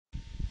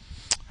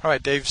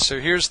Alright, Dave,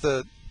 so here's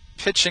the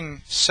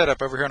pitching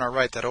setup over here on our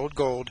right, that old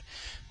gold,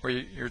 where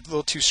you're a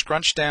little too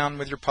scrunched down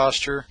with your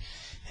posture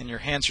and your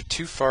hands are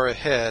too far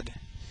ahead,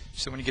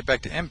 so when you get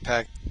back to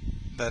impact,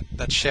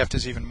 that shaft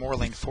is even more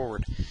leaned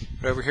forward.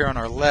 But over here on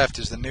our left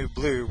is the new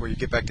blue, where you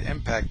get back to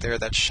impact there,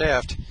 that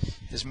shaft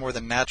is more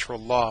the natural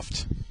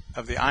loft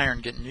of the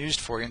iron getting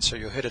used for you, and so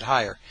you'll hit it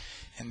higher.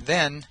 And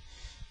then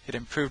it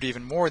improved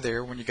even more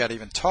there when you got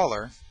even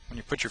taller. When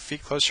you put your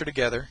feet closer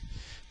together,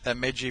 that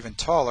made you even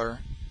taller.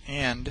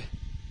 And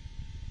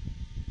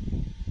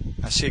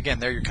I see again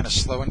there you're kind of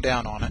slowing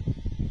down on it,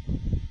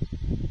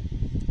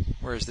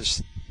 whereas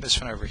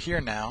this one over here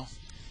now,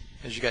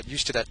 as you got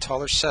used to that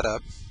taller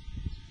setup,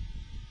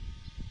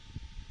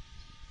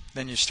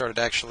 then you started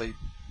actually,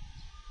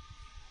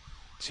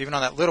 so even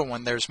on that little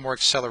one there's more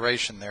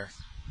acceleration there,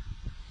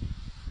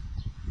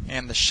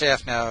 and the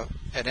shaft now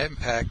at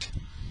impact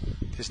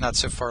is not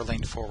so far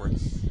leaned forward,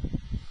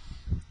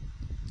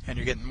 and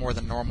you're getting more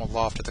than normal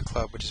loft at the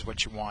club, which is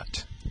what you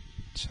want.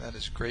 So that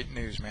is great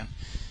news, man.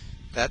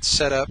 That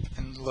setup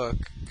and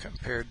look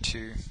compared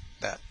to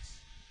that,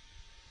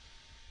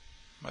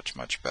 much,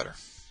 much better.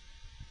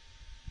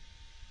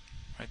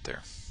 Right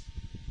there.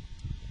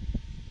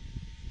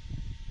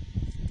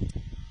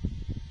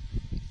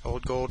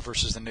 Old gold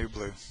versus the new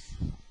blue.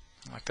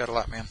 I like that a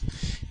lot, man.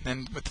 And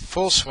then with the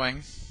full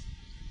swing,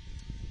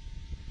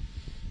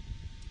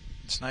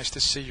 it's nice to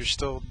see you're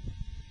still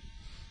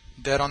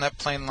dead on that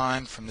plane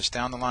line from this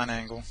down the line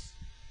angle.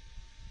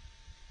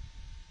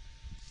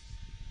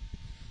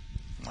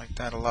 Like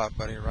that a lot,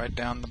 buddy, right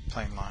down the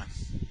plane line.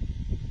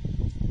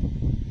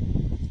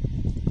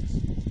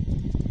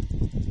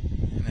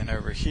 And then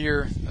over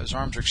here, those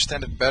arms are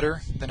extended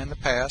better than in the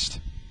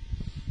past.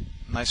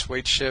 Nice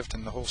weight shift,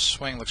 and the whole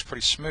swing looks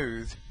pretty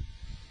smooth.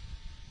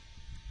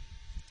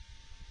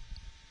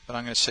 But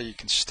I'm going to say you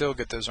can still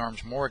get those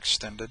arms more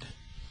extended,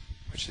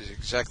 which is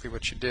exactly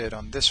what you did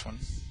on this one.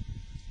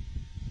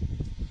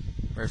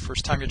 Very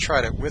first time you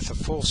tried it with a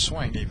full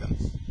swing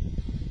even.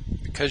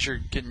 Because you're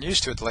getting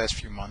used to it the last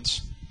few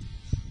months,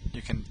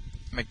 you can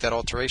make that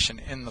alteration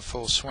in the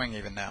full swing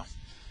even now,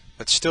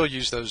 but still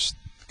use those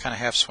kind of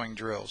half swing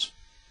drills.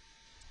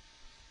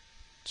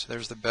 So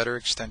there's the better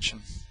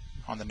extension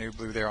on the new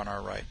blue there on our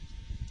right.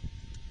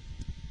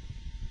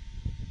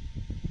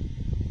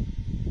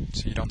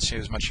 So you don't see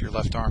as much of your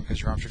left arm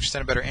because your arms are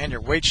extended better, and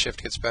your weight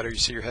shift gets better. You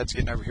see your head's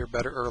getting over here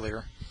better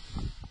earlier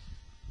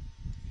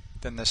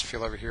than this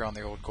feel over here on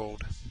the old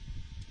gold.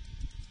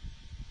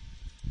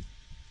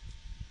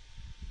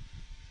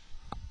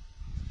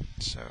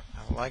 So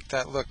I like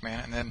that look,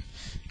 man. And then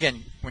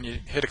again, when you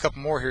hit a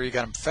couple more here, you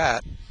got them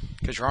fat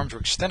because your arms were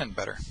extending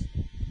better.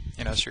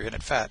 You know, so you're hitting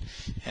it fat.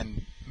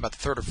 And about the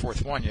third or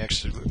fourth one, you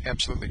actually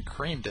absolutely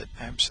creamed it,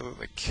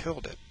 absolutely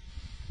killed it.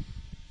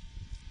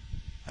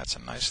 That's a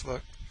nice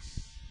look.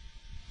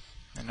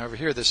 And over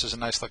here, this is a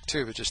nice look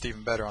too, but just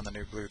even better on the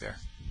new blue there.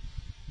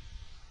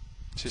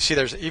 So you see,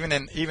 there's even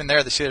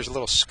there, see there's a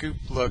little scoop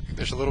look.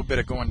 There's a little bit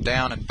of going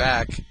down and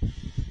back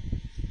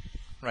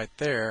right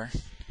there.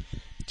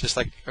 Just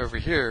like over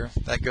here,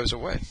 that goes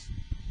away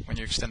when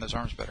you extend those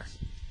arms better.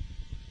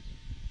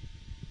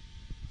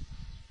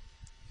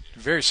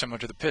 Very similar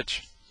to the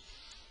pitch,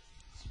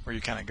 where you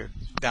kind of go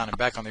down and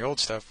back on the old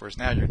stuff, whereas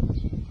now you're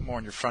more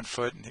on your front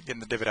foot and getting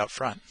the divot out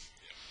front.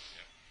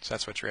 So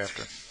that's what you're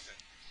after.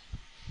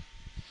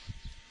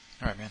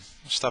 All right, man.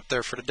 We'll stop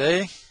there for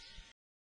today.